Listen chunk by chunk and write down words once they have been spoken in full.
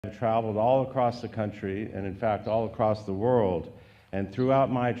I've traveled all across the country, and in fact all across the world, and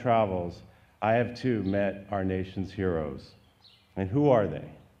throughout my travels, I have too met our nation's heroes. And who are they?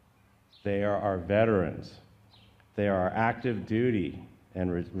 They are our veterans. They are our active duty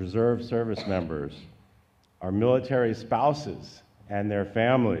and reserve service members, our military spouses and their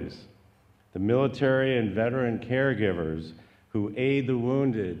families, the military and veteran caregivers who aid the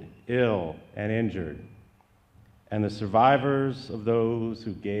wounded, ill, and injured, and the survivors of those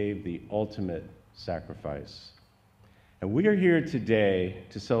who gave the ultimate sacrifice. And we are here today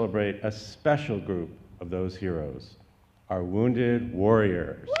to celebrate a special group of those heroes, our wounded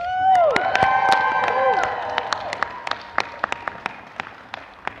warriors.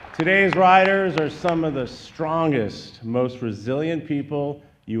 Today's riders are some of the strongest, most resilient people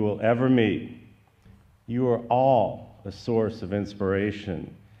you will ever meet. You are all a source of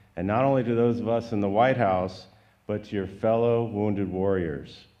inspiration, and not only to those of us in the White House, but to your fellow wounded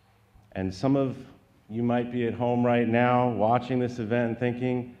warriors. And some of you might be at home right now watching this event and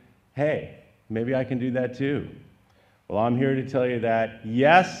thinking, hey, maybe I can do that too. Well, I'm here to tell you that,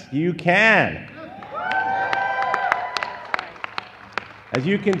 yes, you can. As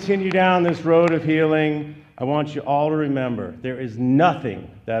you continue down this road of healing, I want you all to remember, there is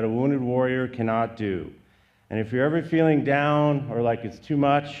nothing that a wounded warrior cannot do. And if you're ever feeling down or like it's too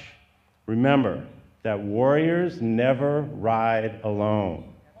much, remember that warriors never ride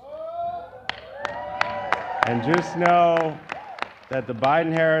alone. And just know that the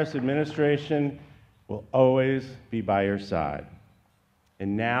Biden-Harris administration will always be by your side.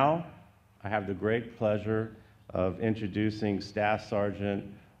 And now, I have the great pleasure of introducing Staff Sergeant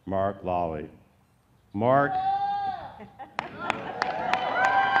Mark Lawley. Mark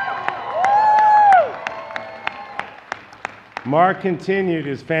continued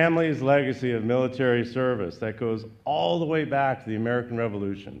his family's legacy of military service that goes all the way back to the American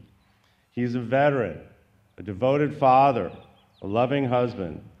Revolution. He's a veteran, a devoted father, a loving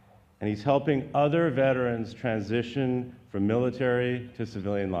husband, and he's helping other veterans transition from military to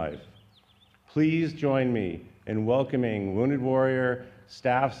civilian life. Please join me in welcoming Wounded Warrior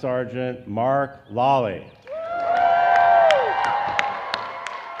Staff Sergeant Mark Lawley.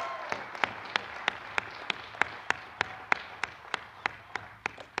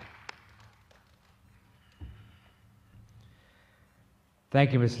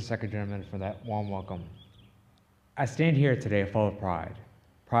 Thank you, Mr. Secretary, for that warm welcome. I stand here today full of pride.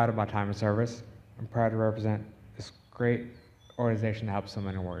 Proud of my time of service, and proud to represent this great organization that helps so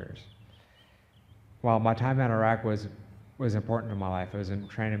many warriors. While my time in Iraq was important in my life, it was a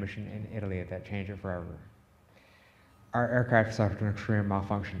training mission in Italy that changed it forever. Our aircraft suffered an extreme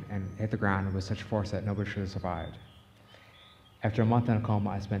malfunction and hit the ground with such force that nobody should have survived. After a month in a coma,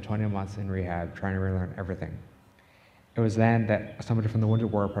 I spent 20 months in rehab trying to relearn everything. It was then that somebody from the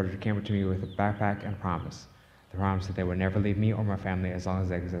Wounded Warrior Project came up to me with a backpack and a promise. The promise that they would never leave me or my family as long as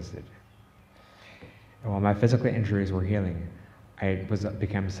they existed. And while my physical injuries were healing, I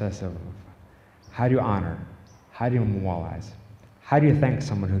became obsessive of how do you honor, how do you memorialize, how do you thank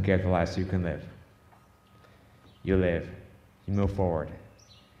someone who gave their life so you can live? You live, you move forward.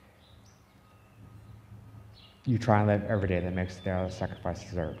 You try and live every day that makes their sacrifice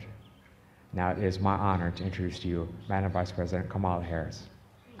deserved. Now it is my honor to introduce to you Madam Vice President Kamala Harris.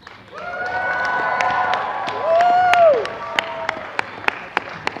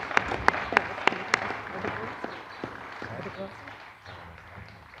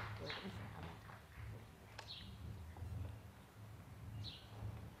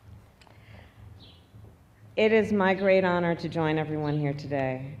 It is my great honor to join everyone here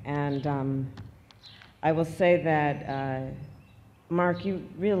today, and I will say that, Mark, you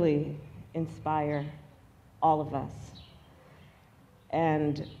really inspire all of us.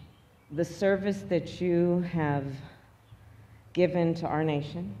 And the service that you have given to our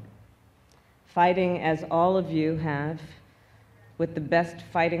nation, fighting as all of you have with the best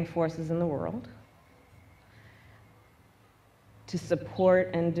fighting forces in the world, to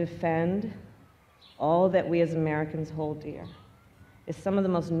support and defend all that we as Americans hold dear, is some of the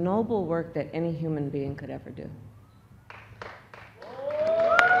most noble work that any human being could ever do.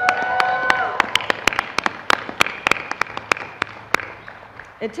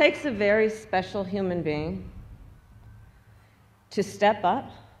 It takes a very special human being to step up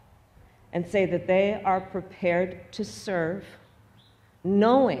and say that they are prepared to serve,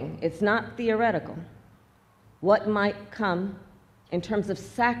 knowing it's not theoretical, what might come in terms of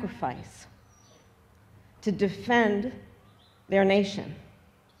sacrifice to defend their nation.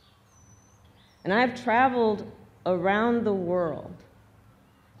 And I've traveled around the world.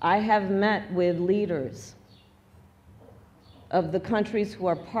 I have met with leaders of the countries who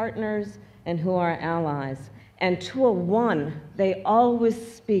are partners and who are allies. And to a one, they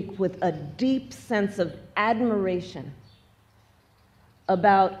always speak with a deep sense of admiration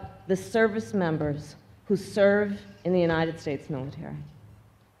about the service members who serve in the United States military.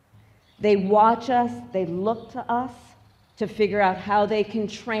 They watch us, they look to us to figure out how they can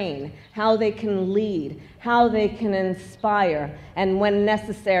train, how they can lead, how they can inspire, and when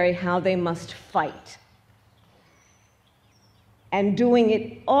necessary, how they must fight. And doing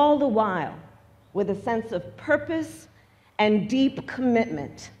it all the while with a sense of purpose and deep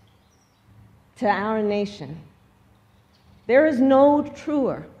commitment to our nation. There is no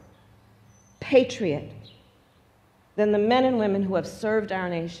truer patriot than the men and women who have served our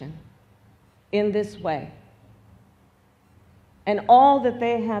nation in this way. And all that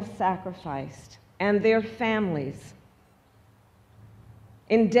they have sacrificed, and their families,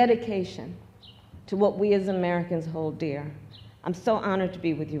 in dedication to what we as Americans hold dear. I'm so honored to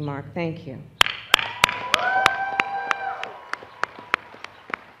be with you, Mark. Thank you.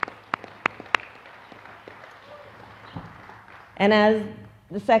 And as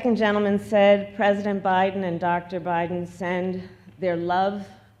the second gentleman said, President Biden and Dr. Biden send their love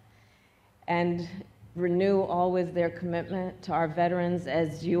and renew always their commitment to our veterans.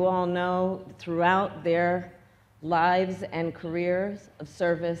 As you all know, throughout their lives and careers of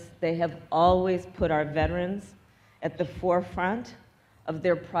service, they have always put our veterans at the forefront of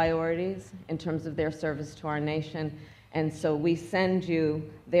their priorities in terms of their service to our nation. And so we send you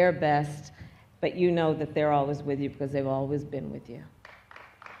their best, but you know that they're always with you because they've always been with you.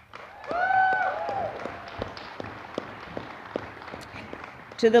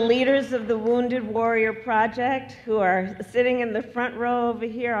 To the leaders of the Wounded Warrior Project who are sitting in the front row over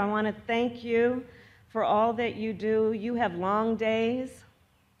here, I want to thank you for all that you do. You have long days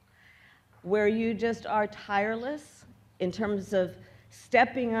where you just are tireless in terms of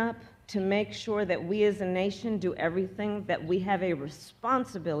stepping up to make sure that we as a nation do everything that we have a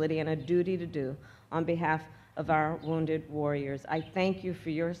responsibility and a duty to do on behalf of our wounded warriors. I thank you for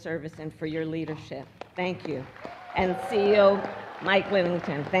your service and for your leadership. Thank you. And CEO Mike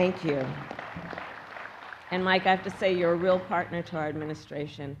Whittington, thank you. And Mike, I have to say you're a real partner to our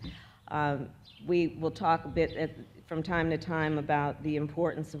administration. We will talk a bit from time to time about the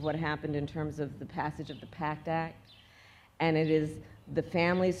importance of what happened in terms of the passage of the PACT Act. And it is the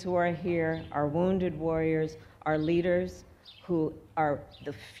families who are here, our wounded warriors, our leaders, who are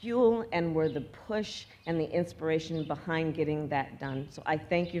the fuel and were the push and the inspiration behind getting that done. So I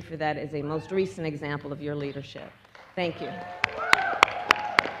thank you for that as a most recent example of your leadership. Thank you.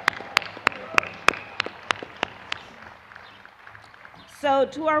 So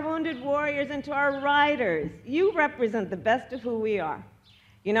to our wounded warriors and to our riders, you represent the best of who we are.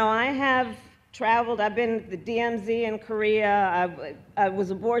 You know, I have traveled, I've been to the DMZ in Korea, I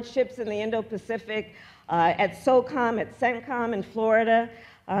was aboard ships in the Indo-Pacific, at SOCOM, at CENTCOM in Florida,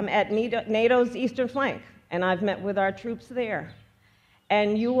 at NATO's Eastern Flank, and I've met with our troops there.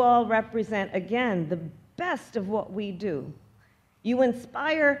 And you all represent, again, the best of what we do. You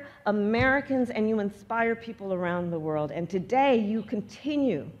inspire Americans and you inspire people around the world. And today you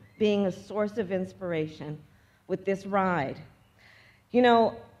continue being a source of inspiration with this ride. You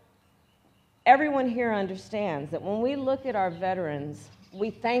know, everyone here understands that when we look at our veterans, we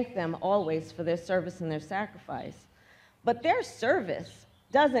thank them always for their service and their sacrifice. But their service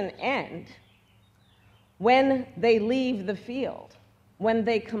doesn't end when they leave the field, when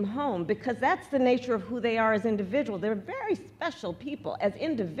they come home, because that's the nature of who they are as individuals. They're very special people as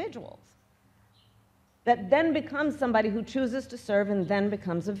individuals that then become somebody who chooses to serve and then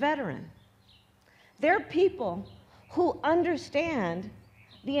becomes a veteran. They're people who understand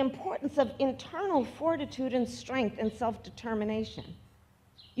the importance of internal fortitude and strength and self-determination.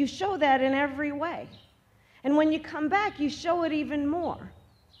 You show that in every way. And when you come back, you show it even more.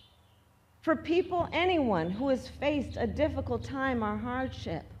 For people, anyone who has faced a difficult time or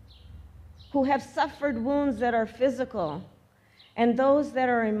hardship, who have suffered wounds that are physical and those that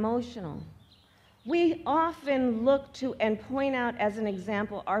are emotional, we often look to and point out as an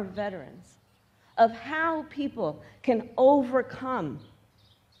example our veterans of how people can overcome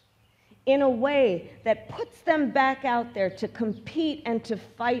in a way that puts them back out there to compete and to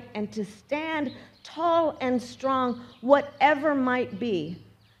fight and to stand tall and strong, whatever might be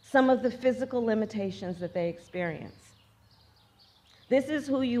some of the physical limitations that they experience. This is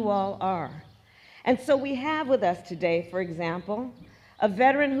who you all are. And so we have with us today, for example, a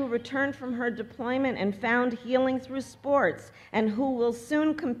veteran who returned from her deployment and found healing through sports and who will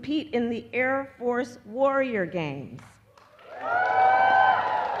soon compete in the Air Force Warrior Games.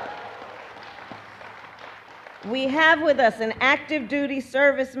 We have with us an active duty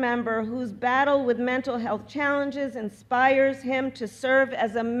service member whose battle with mental health challenges inspires him to serve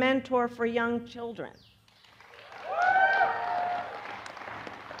as a mentor for young children.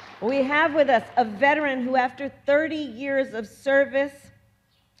 We have with us a veteran who, after 30 years of service,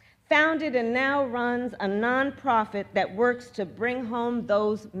 founded and now runs a nonprofit that works to bring home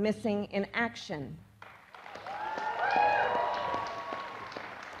those missing in action.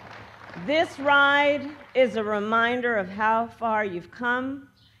 This ride is a reminder of how far you've come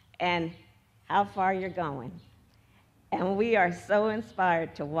and how far you're going. And we are so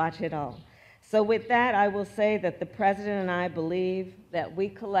inspired to watch it all. So with that, I will say that the President and I believe that we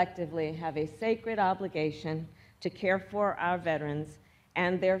collectively have a sacred obligation to care for our veterans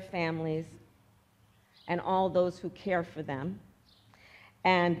and their families and all those who care for them.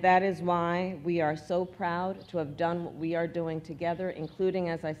 And that is why we are so proud to have done what we are doing together, including,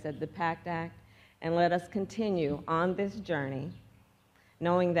 as I said, the PACT Act. And let us continue on this journey,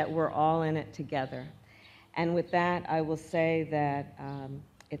 knowing that we're all in it together. And with that, I will say that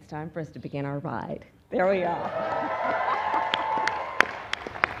it's time for us to begin our ride. There we are.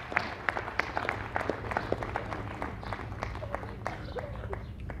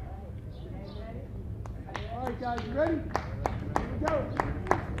 All right, guys, you ready? Here we go.